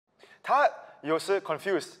他有时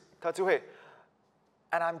confused， 他就会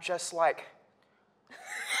 ，and I'm just like，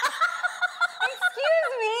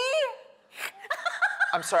 Excuse me，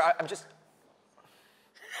 I'm sorry, I'm just。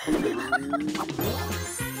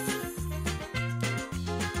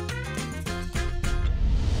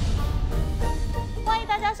欢迎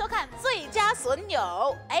大家收看《最佳损友》。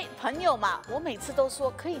哎，朋友嘛，我每次都说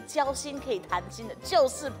可以交心、可以谈心的，就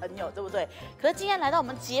是朋友，对不对？可是今天来到我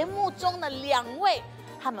们节目中的2位，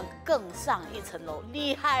他们更上一层楼，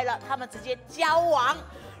厉害了，他们直接交往。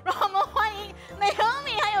让我们欢迎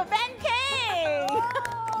Naomi 还有 Ben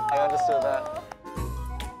Kheng。I understood that。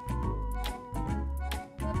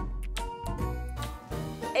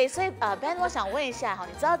哎，所以Ben， 我想问一下哈，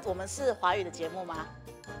你知道我们是华语的节目吗？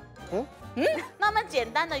那我们简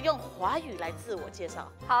单的用华语来自我介绍。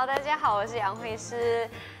好，大家好，我是杨慧诗，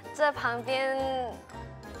这旁边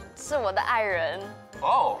是我的爱人，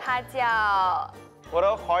他叫。我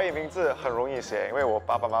的华语名字很容易写，因为我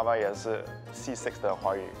爸爸妈妈也是 C6 的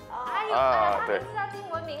华语。他名字叫金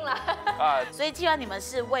文明了。所以既然你们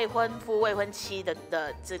是未婚夫未婚妻的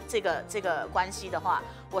这个关系的话，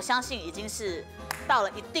我相信已经是到了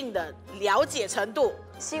一定的了解程度。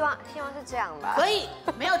希望是这样吧。可以，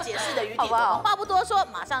没有解释的余地。我们话不多说，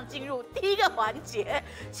马上进入第一个环节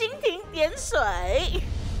——蜻蜓点水。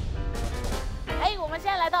哎，我们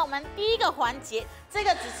现在来到我们第一个环节，这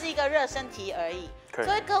个只是一个热身题而已。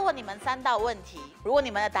所以哥问你们3道问题，如果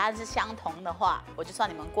你们的答案是相同的话，我就算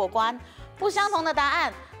你们过关；不相同的答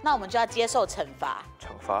案，那我们就要接受惩罚。惩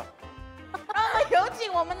罚。让我们有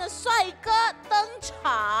请我们的帅哥登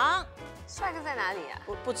场。帅哥在哪里啊？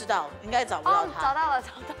不知道，应该找不到他。找到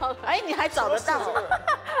了。哎，你还找得到？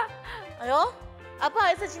哎呦，不好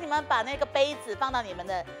意思，请你们把那个杯子放到你们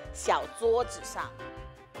的小桌子上。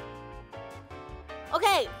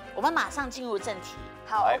OK， 我们马上进入正题。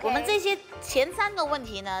好，我们这些前3个问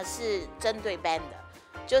题呢是针对 Ben 的，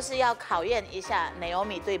就是要考验一下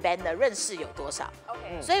Naomi 对 Ben 的认识有多少。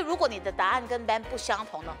OK， 所以如果你的答案跟 Ben 不相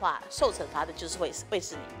同的话，受惩罚的就是会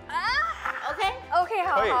是你。OK，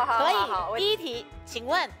 好，可以。第一题，请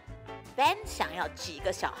问 Ben 想要几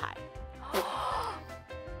个小孩？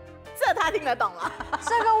这他听得懂吗？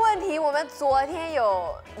这个问题我们昨天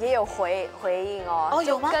也有回应哦。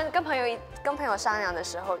有吗？跟朋友商量的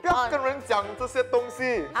时候，不要跟人讲这些东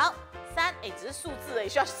西。好，3，哎，只是数字而已，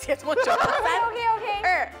需要写这么久。3、OK。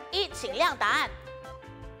2、1，请亮答案。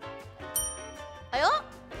哎呦，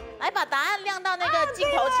来把答案亮到那个镜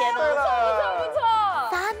头前哦。不错。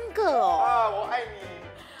3个哦。我爱你。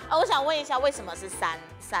我想问一下，为什么是3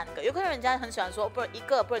个？有可能人家很喜欢说，不然1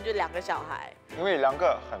个，不然就2个小孩。因为2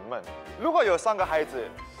个很闷。如果有3个孩子，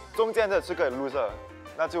中间的这个 loser，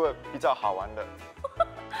 那就会比较好玩的。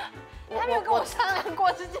他没有跟我商量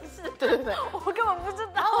过这件事。对，我根本不知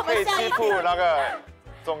道。我们下一题那个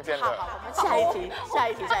中间的。好，我们下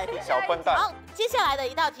一题。小笨蛋。好，接下来的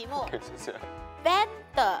一道题目。Ben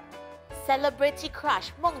的 celebrity crush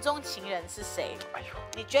梦中情人是谁？哎呦，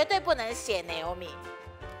你绝对不能写 Naomi。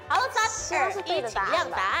好，3、2、1，请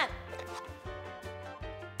亮答案。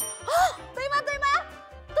对吗？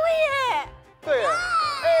对耶。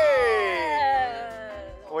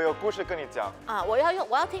我有故事跟你讲啊！我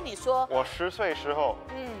要听你说。我10岁时候，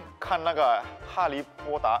看那个《哈利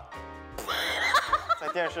波特》在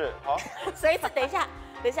电视。好，谁是？等一下，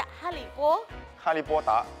哈利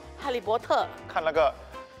波特。看那个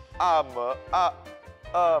阿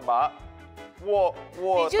玛，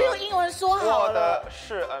你就用英文说好了。我的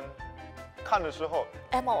世恩，看的时候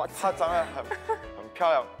，Emma，她长得很漂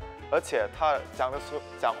亮，而且她讲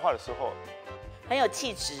话的时候很有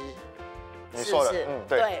气质。你说的，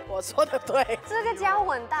对，我说的对。这个家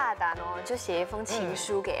伙很大胆哦，就写一封情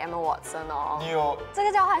书给 Emma Watson 哦。你有这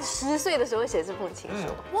个家伙10岁的时候写这封情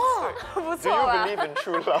书，哇，不错吧 ？Do you believe in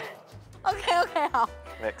true love？ OK， 好。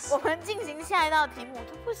Next， 我们进行下一道题目，我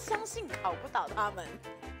都不相信考不倒他们。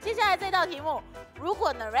接下来这道题目，如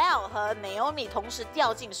果 Narelle 和 Naomi 同时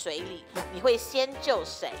掉进水里，你会先救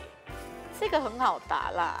谁？这个很好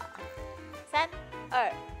答啦。3、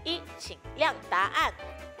2、1，请亮答案。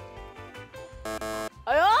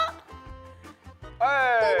哎呦，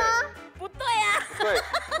对吗？不对啊，对，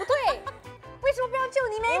不对，为什么不要救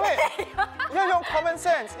你妹妹？要用 common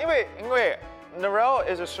sense， 因为 Narelle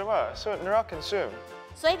is a swimmer， so Narelle can swim。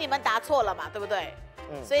所以你们答错了嘛，对不对？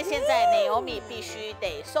所以现在 Naomi 必须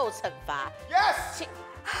得受惩罚。Yes，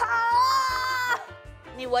 好。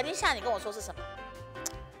你闻一下，你跟我说是什么？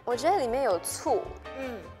我觉得里面有醋。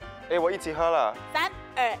我一起喝了。3、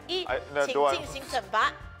2、1，请进行惩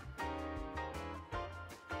罚。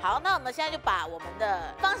好，那我们现在就把我们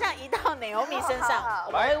的方向移到 Naomi 身上，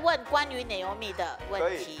我们会问关于 Naomi 的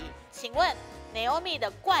问题。请问 Naomi 的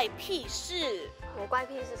怪癖是。我怪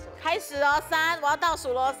癖是什么？开始哦，3，我要倒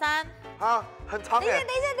数喽，3。啊，很长耶。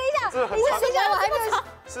等一下，这很长。等一下，我还没有。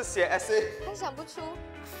是写 essay。还想不出。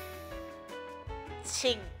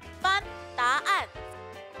请翻答案。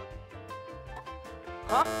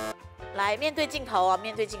啊？来，面对镜头哦，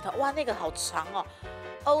面对镜头。哇，那个好长哦。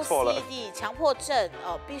OCD 强迫症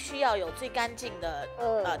哦，必须要有最干净的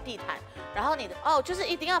地毯。然后你的就是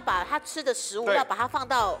一定要把他吃的食物要把它放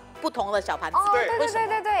到不同的小盘子。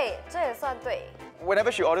对，这也算对。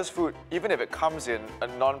Whenever she orders food, even if it comes in a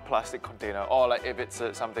non-plastic container, or like if it's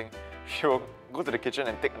something, she'll go to the kitchen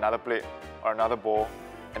and take another plate or another bowl,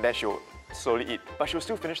 and then she'll slowly eat. But she'll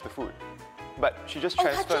still finish the food. But she just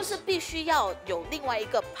transfers. 她就是必须要有另外一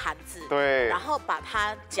个盘子，对，然后把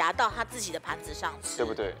它夹到她自己的盘子上吃，对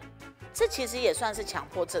不对？这其实也算是强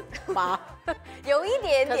迫症吗？有一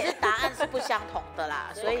点点。可是答案是不相同的啦，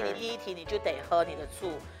所以你第一题你就得喝你的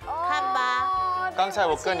醋，看吧。刚才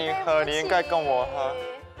我跟你喝，你应该跟我喝。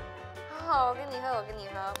好，我跟你喝，我跟你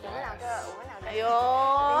喝，我们两个。哎呦，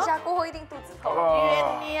等一下过后一定肚子痛。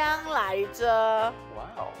鸳鸯来着。哇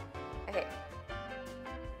哦。哎。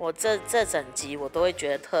我这整集我都会觉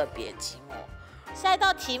得特别寂寞。下一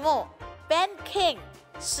道题目 ，Ben Kheng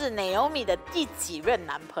是 Naomi 的第几任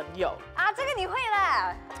男朋友？啊，这个你会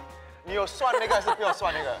啦。你有算那个还是不要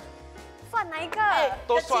算那个？算哪一个？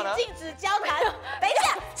都算了。请禁止交谈。等一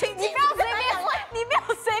下，请你不要随便算，你不要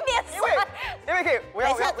随便算。因为可以，我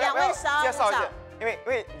要介绍一下，因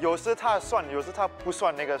为有时他算，有时他不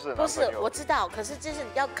算那个是男朋友。不是，我知道，可是这是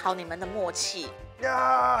要考你们的默契。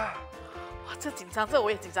呀。哇，这紧张，这我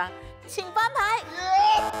也紧张，请翻牌。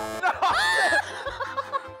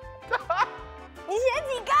你写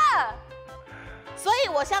几个？所以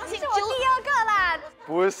我相信是我第2个啦。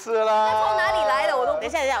不是啦。那从哪里来的我都。等一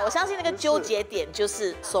下，我相信那个纠结点就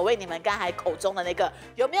是所谓你们刚才口中的那个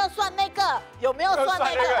有没有算那个，有没有算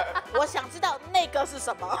那个？我想知道那个是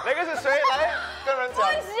什么？那个是谁？来跟人讲。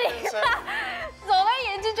不行啊，总而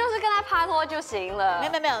言之就是跟他拍拖就行了。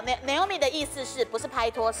没有 ，Naomi 的意思是不是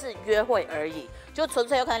拍拖，是约会而已，就纯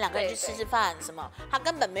粹有可能2个人去吃饭什么，他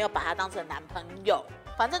根本没有把他当成男朋友。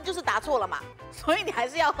反正就是答错了嘛，所以你还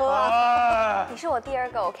是要喝。你是我第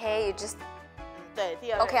2个 ，OK？ You just 对，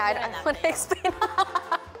第2个。OK，I don't explain。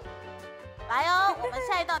来哦，我们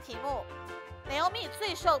下一道题目 ，Naomi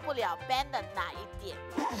最受不了 Ben 的哪一点？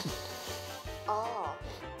哦，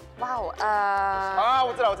哇哦，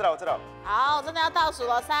我知道。好，真的要倒数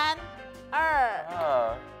了，3、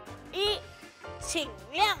2、1，请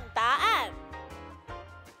亮答案。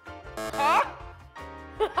啊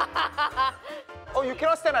？Oh, you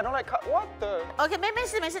cannot stand. I don't like cut. What the? OK， 没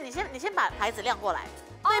事，你先把牌子亮过来。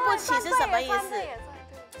对不起是什么意思？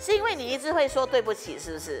是因为你一直会说对不起，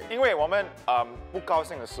是不是？因为我们不高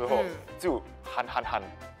兴的时候就喊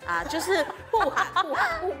啊，就是互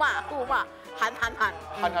骂，喊。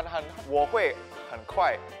我会很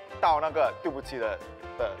快到那个对不起的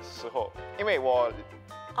时候，因为我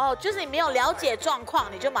就是你没有了解状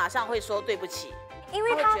况，你就马上会说对不起。因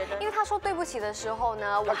为他说对不起的时候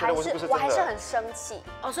呢，我还是很生气。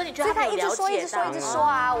所以你觉得他一直说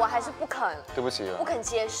啊，我还是不肯。对不起，不肯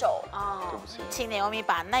接受。对不起。请Naomi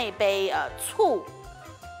把那杯醋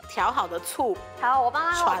调好的醋，好，我帮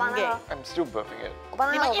他传给。I'm still burping it。我帮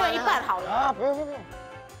他，你们一人一半好了。啊，不用。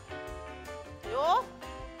哟，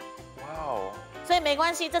哇哦。所以没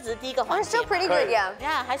关系，这只是第1个环节。Still pretty good, yeah。你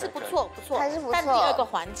看还是不错。还是不错。但第2个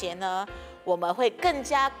环节呢？我们会更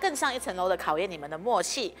上一层楼的考验你们的默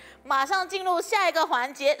契，马上进入下一个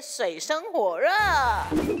环节，水深火热。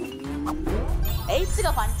这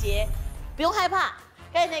个环节不用害怕，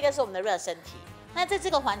刚才那个是我们的热身题。那在这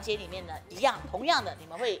个环节里面呢，同样的，你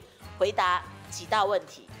们会回答几道问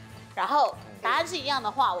题，然后答案是一样的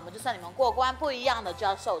话，我们就算你们过关；不一样的就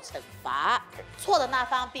要受惩罚。错的那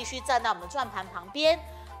方必须站到我们的转盘旁边，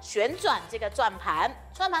旋转这个转盘，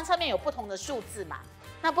转盘上面有不同的数字嘛。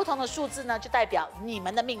那不同的数字呢，就代表你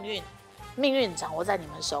们的命运掌握在你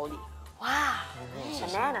们手里。哇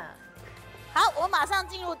 ，banana。好，我们马上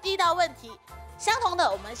进入第1道问题，相同的，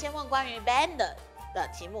我们先问关于 Ben 的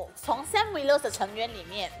题目，从 Sam Willows 的成员里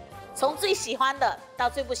面，从最喜欢的到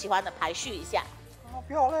最不喜欢的排序一下。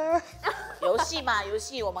不要嘞。游戏嘛，游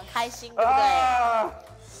戏我们开心，对不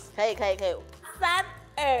对？可以。3、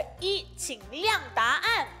2、1，请亮答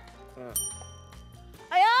案。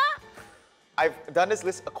哎呀。I've done this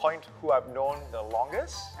list according to who I've known the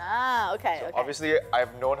longest. Okay. So obviously,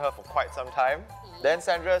 I've known her for quite some time. Then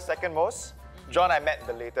Sandra, second most. John, I met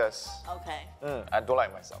the latest. Okay. I don't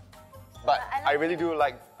like myself. But I really do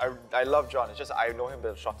like, I love John. It's just I know him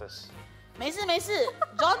the shortest. 没事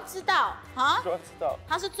 ，John 知道啊。John 知道。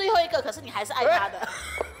他是最后一个，可是你还是爱他的。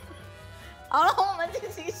好了，我们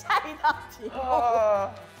进行下一道题目。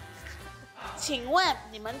请问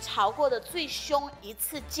你们吵过的最凶一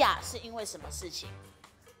次架是因为什么事情？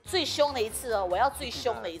最凶的一次哦，我要最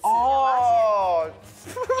凶的一次哦，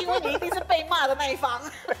因为你一定是被骂的那一方。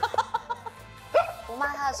我骂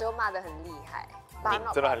他的时候骂得很厉害，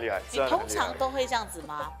真的很厉害。你通常都会这样子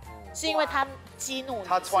吗？是因为他激怒你？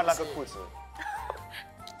他穿那个裤子。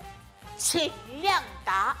请亮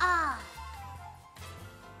答案。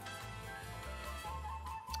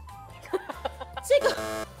这个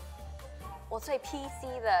我最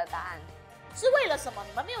PC 的答案是为了什么？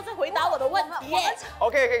你们没有在回答我的问题耶。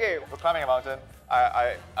Okay. We're climbing a mountain.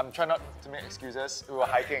 I'm trying not to make excuses. We were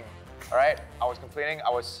hiking. All right. I was complaining. I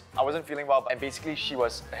wasn't feeling well, and basically she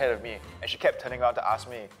was ahead of me, and she kept turning around to ask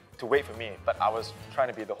me to wait for me. But I was trying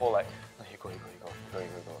to be the whole like, no, you go.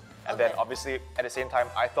 And then obviously at the same time,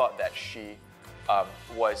 I thought that she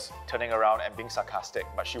was turning around and being sarcastic,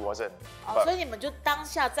 but she wasn't. 所以你们就当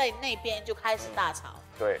下在那边就开始大吵。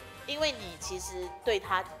对。因为你其实对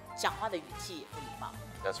他讲话的语气也不礼貌。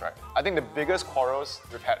That's right. I think the biggest quarrels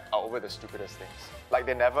we've had are over the stupidest things. Like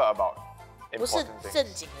they're never about important things. 不是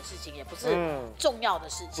正经的事情，也不是重要的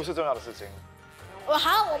事情。不是重要的事情。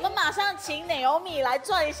好，我们马上请 Naomi 来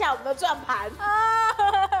转一下我们的转盘。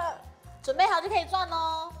准备好就可以转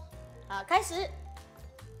哦。好，开始。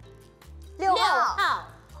6号。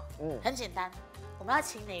很简单，我们要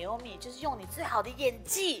请 Naomi 就是用你最好的演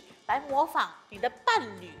技来模仿你的伴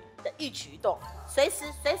侣的一举一动，随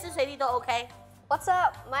时随地都 OK。What's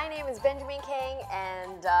up? My name is Benjamin Kheng,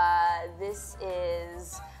 and this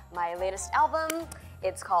is my latest album.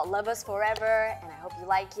 It's called Love Us Forever, and I hope you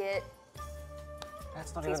like it.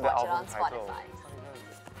 That's not Please even the watch it album on title. Spotify.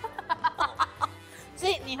 所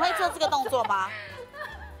以你会做这个动作吗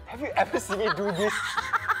Have you ever seen me do this?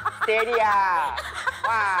 Steady 啊！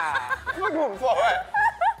哇，这个不错哎。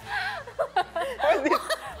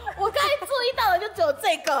我刚才注意到的就只有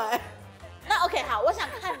这个哎。那 OK 好，我想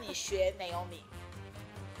看你学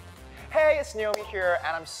Naomi。Hey, it's Naomi here,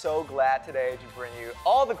 and I'm so glad today to bring you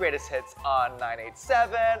all the greatest hits on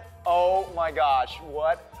 987. Oh my gosh,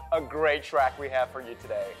 what a great track we have for you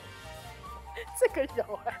today. 这个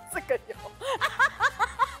有哎，这个有。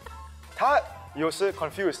他有时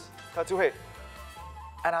confused， 他就会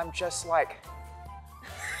 ，and I'm just like.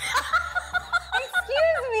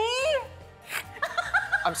 Excuse me.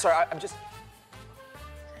 I'm sorry, I'm just.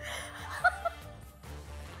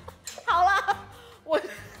 好啦，我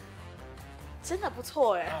真的不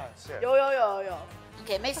错哎，有。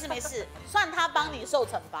OK， 没事，算他帮你受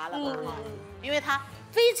惩罚了吧？因为他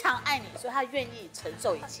非常爱你，所以他愿意承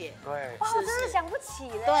受一切。对，哇，我真的想不起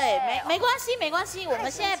嘞。对，没关系，我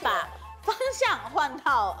们现在把方向换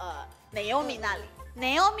到Naomi 那里。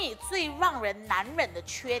Naomi 最让人难忍的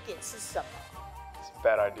缺点是什么 It's a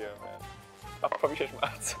bad idea, man. I'll probably change my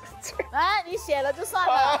answer. 啊，你写了就算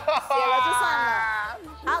了，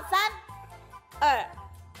好，3、2、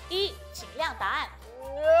1，请亮答案。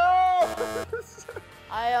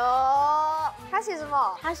哎呦，他写什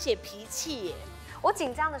么？他写脾气耶。我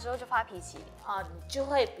紧张的时候就发脾气啊，你就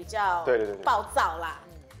会比较对暴躁啦。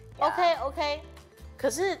OK， 可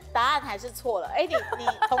是答案还是错了。哎，你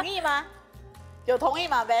同意吗？有同意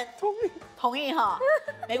吗 ，Ben？ 同意哈，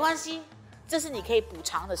没关系，这是你可以补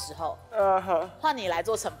偿的时候。换你来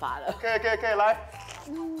做惩罚了。可以来。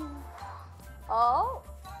哦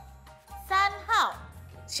，3号，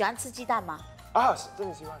喜欢吃鸡蛋吗？啊，真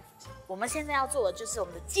的喜欢。我们现在要做的就是我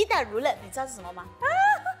们的鸡蛋如冷，你知道是什么吗？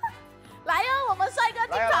来哟，我们帅哥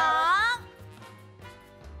进场。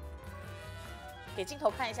给镜头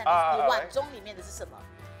看一下，你碗中里面的是什么？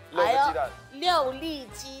 6个鸡蛋，6粒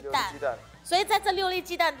鸡蛋。所以在这6粒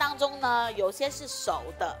鸡蛋当中呢，有些是熟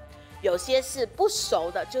的，有些是不熟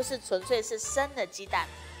的，就是纯粹是生的鸡蛋。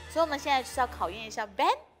所以我们现在就是要考验一下 Ben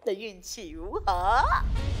的运气如何。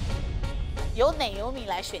由 Naomi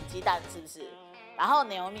来选鸡蛋，是不是？然后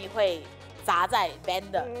Naomi 会砸在 Ben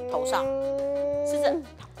的头上，是这。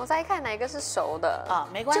我再看哪个是熟的啊，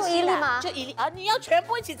没关系，就1粒吗？就1粒啊！你要全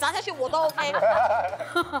部一起砸下去，我都 OK，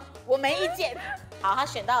 我没意见。好，他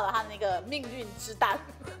选到了他那个命运之蛋。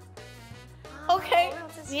OK，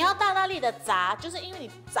 你要大力的砸，就是因为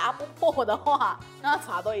你砸不破的话，那要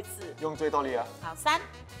砸多一次。用最多力啊！好，3、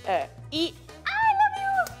2、1。I love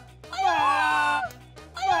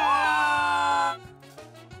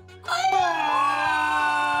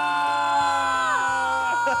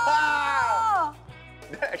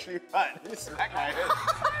actually hurt. You smacked my head.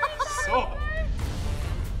 So.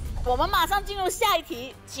 我们马上进入下一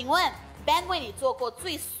题，请问 Ben 为你做过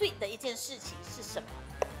最 sweet 的一件事情是什么？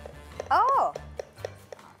哦，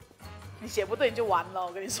你写不对你就完了，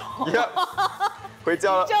我跟你说。回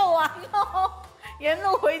家了。就完了，沿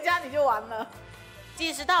路回家你就完了。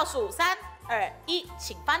计时倒数3、2、1，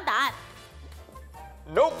请翻答案。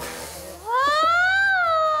Nope。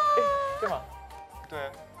干嘛？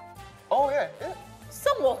对。哦耶。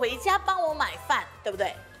送我回家，帮我买饭，对不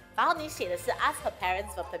对？然后你写的是 ask her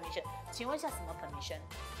parents for permission， 请问一下什么 permission？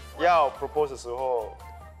 要 propose 的时候。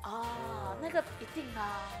那个一定啊。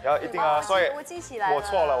要一定啊，所以我记起来了。我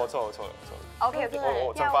错了。OK，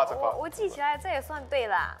 我蒸发。我记起来，这也算对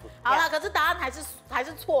啦。好了，可是答案还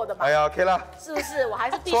是错的嘛。哎呀 ，OK 啦。是不是？我还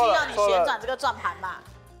是必须要你旋转这个转盘嘛。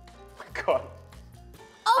God。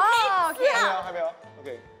OK， 还没有。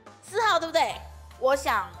OK。4号对不对？我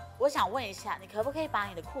想问一下，你可不可以把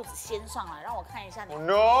你的裤子掀上来，让我看一下你？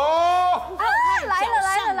 No。来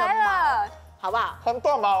了，好不好？很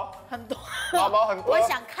多毛。很多。毛很多。我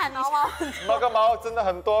想看一下。那个毛真的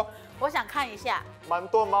很多。我想看一下。蛮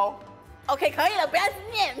多毛。OK， 可以了，不要一直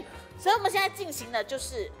念。所以我们现在进行的就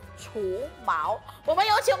是除毛。我们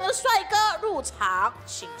有请我们的帅哥入场，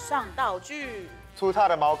请上道具。除他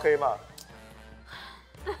的毛可以吗？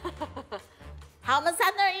好，我们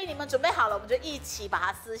3、2、1，你们准备好了，我们就一起把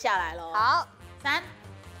它撕下来喽。好，3、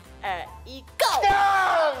2、1 ，Go！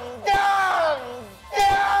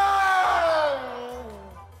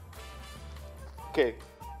 OK。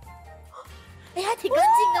哎，还挺干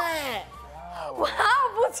净的哎。哇，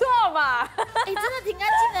不错嘛。哎，真的挺干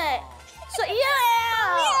净的哎。所以呀，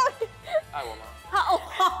爱我吗？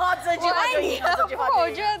好，这句话就赢了，这句话就赢了。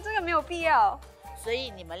我觉得这个没有必要。所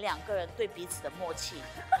以你们2个人对彼此的默契，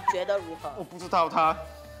你觉得如何？我不知道他。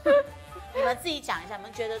你们自己讲一下，你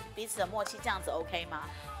们觉得彼此的默契这样子 OK 吗？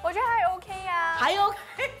我觉得还 OK 呀。还 OK。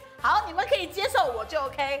好，你们可以接受我就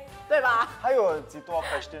OK， 对吧？还有几多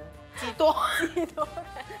question？ 几多？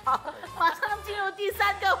好，马上进入第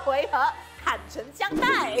3个回合，坦诚相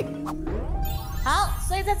待。好，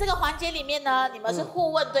所以在这个环节里面呢，你们是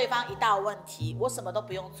互问对方一道问题，我什么都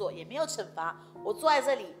不用做，也没有惩罚，我坐在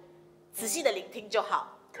这里仔细的聆听就好。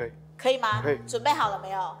可以吗？可以。准备好了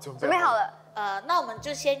没有？准备好了。那我们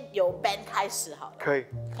就先由 Ben 开始好了。可以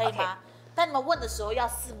吗？但你们问的时候要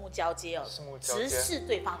四目交接哦，直视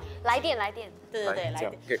对方的眼睛。来电。对，来电。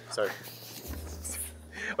OK，sorry。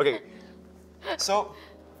OK， so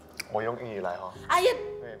我用英语来哈。哎呀，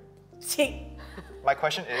请。My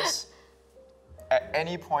question is, at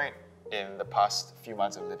any point in the past few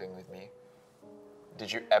months of living with me,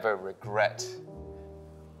 did you ever regret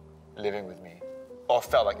living with me, or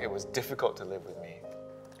felt like it was difficult to live with me?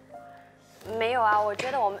 没有啊，我觉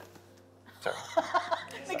得我们。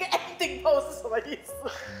那个 ending pose 是什么意思？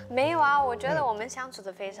没有啊，我觉得我们相处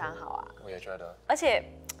得非常好啊。我也觉得。而且，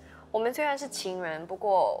我们虽然是情人，不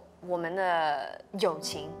过我们的友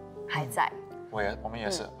情还在。我们也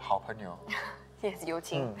是好朋友。也是友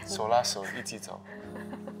情。手拉手一起走。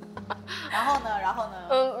然后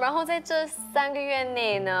呢？然后在这3个月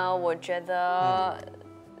内呢，我觉得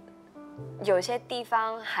有些地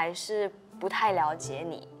方还是不太了解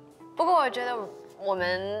你。不过我觉得我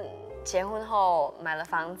们结婚后买了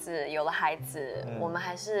房子，有了孩子，我们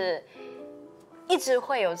还是一直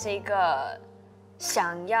会有这个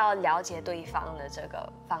想要了解对方的这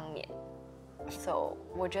个方面。So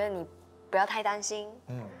我觉得你不要太担心。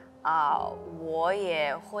我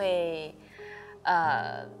也会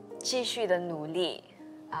继续的努力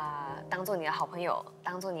当做你的好朋友，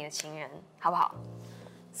当做你的情人，好不好？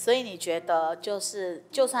所以你觉得就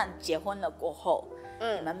算结婚了过后，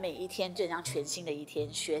你们每一天就像全新的一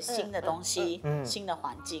天，学新的东西，新的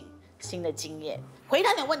环境，新的经验。回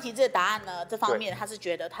答你的问题，这个答案呢，这方面他是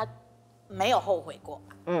觉得他没有后悔过，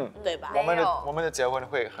对吧？我们的结婚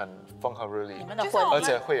会很风和日丽，你们的婚，而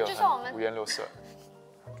且会有很五颜六色。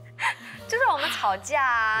就算我们吵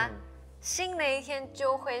架新的一天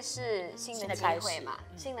就会是新的机会嘛，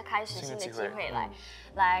新的开始，新的机会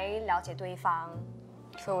来了解对方。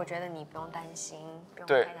所以我觉得你不用担心，不用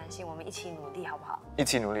太担心，我们一起努力，好不好？一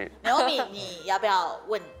起努力。Naomi，你要不要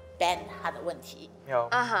问 Ben 他的问题？要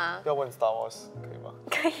问 Star Wars 可以吗？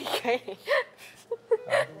可以。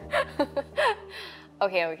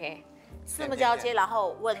OK。四目交接，然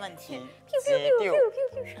后问问题。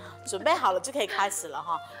准备好了就可以开始了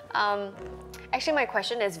哈。Actually, my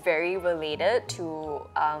question is very related to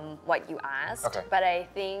what you asked, but I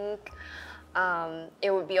think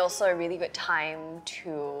it would be also a really good time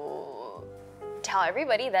to tell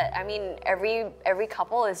everybody that every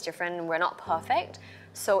couple is different. We're not perfect.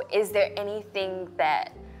 So, is there anything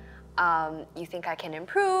that you think I can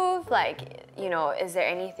improve? Like, is there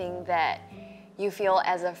anything that you feel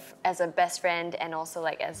as a best friend and also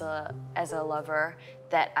like as a lover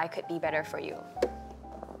that I could be better for you?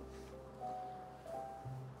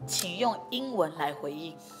 请用英文来回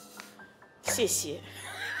应，谢谢。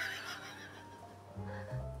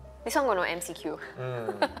This one got no MCQ.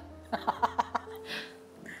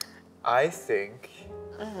 I think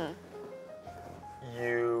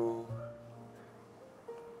you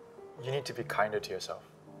need to be kinder to yourself.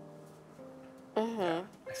 I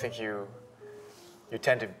think you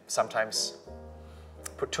tend to sometimes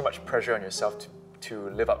put too much pressure on yourself to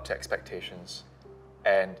live up to expectations.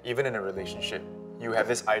 And even in a relationship, you have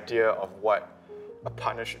this idea of what a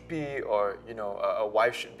partner should be, or a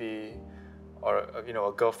wife should be, or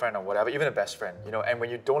a girlfriend or whatever, even a best friend. And when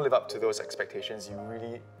you don't live up to those expectations, you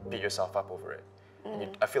really beat yourself up over it.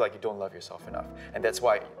 And I feel like you don't love yourself enough, and that's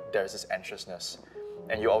why there's this anxiousness.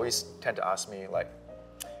 And you always tend to ask me like,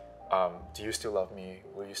 do you still love me?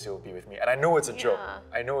 Will you still be with me? And I know it's a joke.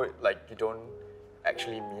 I know like you don't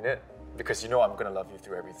actually mean it, because I'm gonna love you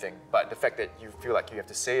through everything. But the fact that you feel like you have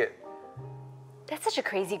to say it. That's such a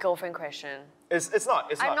crazy girlfriend question. It's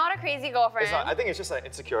not. I'm not a crazy girlfriend. It's not. I think it's just an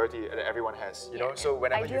insecurity that everyone has. So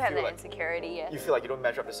whenever I do you have feel that like insecurity. Yes. you feel like you don't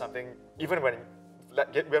measure up to something, even when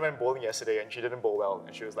we went bowling yesterday and she didn't bowl well,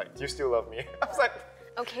 and she was like, "Do you still love me?" I was like,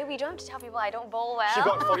 Okay, we don't have to tell people I don't bowl well. she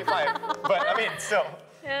got 45, but I mean, still.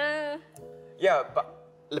 Yeah, but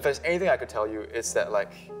if there's anything I could tell you, it's that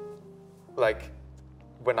like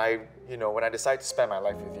when I decide to spend my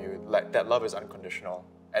life with you, like that love is unconditional.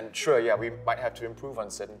 And sure, yeah, we might have to improve on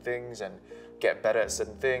certain things and get better at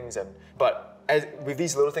certain things, but with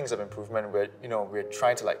these little things of improvement, we're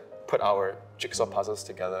trying to like put our jigsaw puzzles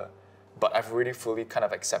together. But I've really fully kind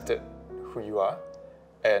of accepted who you are,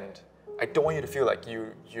 and I don't want you to feel like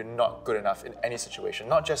you're not good enough in any situation,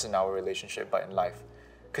 not just in our relationship, but in life.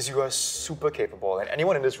 Because you are super capable, and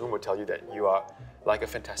anyone in this room would tell you that you are like a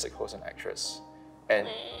fantastic host and actress. And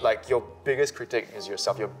like your biggest critic is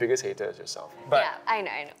yourself, your biggest hater is yourself. But yeah, I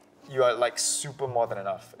know. You are like super more than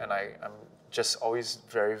enough, and I'm just always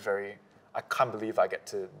very, very, I can't believe I get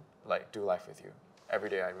to like do life with you. Every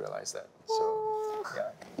day I realize that. So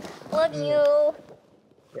yeah. Love you.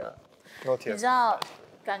 Yeah. No 你 tears. 知道，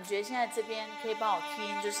感觉现在这边可以帮我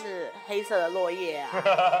听，就是黑色的落叶啊，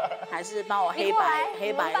还是帮我你过来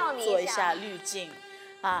黑白我抱你一下做一下滤镜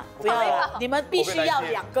啊？不要了，你们必须要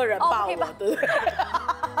2个人抱我，对不对？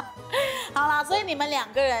好啦，所以你们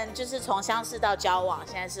2个人就是从相识到交往，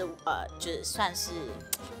现在是就是算是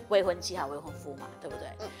未婚妻还未婚夫嘛，对不对？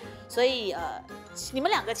所以你们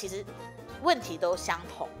2个其实问题都相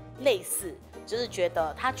同，类似，就是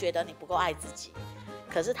他觉得你不够爱自己。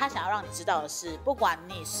可是他想要让你知道的是，不管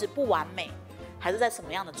你是不完美，还是在什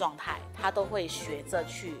么样的状态，他都会学着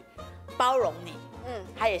去包容你。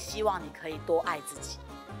他也希望你可以多爱自己，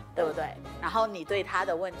对不对？然后你对他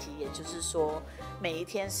的问题，也就是说，每一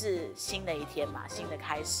天是新的一天嘛，新的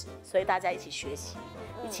开始，所以大家一起学习，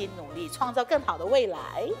一起努力，创造更好的未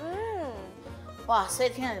来。哇，所以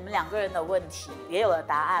听了你们2个人的问题，也有了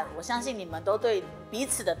答案。我相信你们都对彼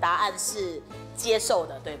此的答案是接受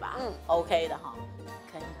的，对吧？OK 的哈。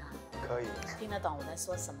可以。听得懂我在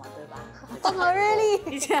说什么，对吧？Oh really？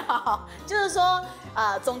 理解好，就是说，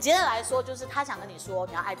总结的来说，就是他想跟你说，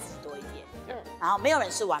你要爱自己多一点。然后没有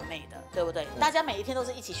人是完美的，对不对？大家每一天都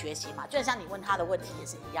是一起学习嘛，就很像你问他的问题也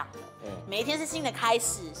是一样的。每一天是新的开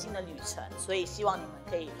始，新的旅程，所以希望你们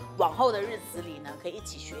可以往后的日子里呢，可以一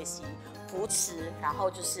起学习、扶持，然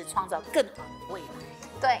后就是创造更好的未来。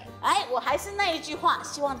对，我还是那一句话，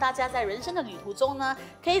希望大家在人生的旅途中呢，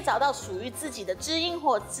可以找到属于自己的知音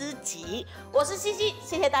或知己。我是西西，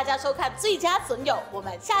谢谢大家收看《最佳损友》，我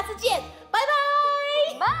们下次见，拜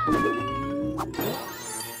拜。拜。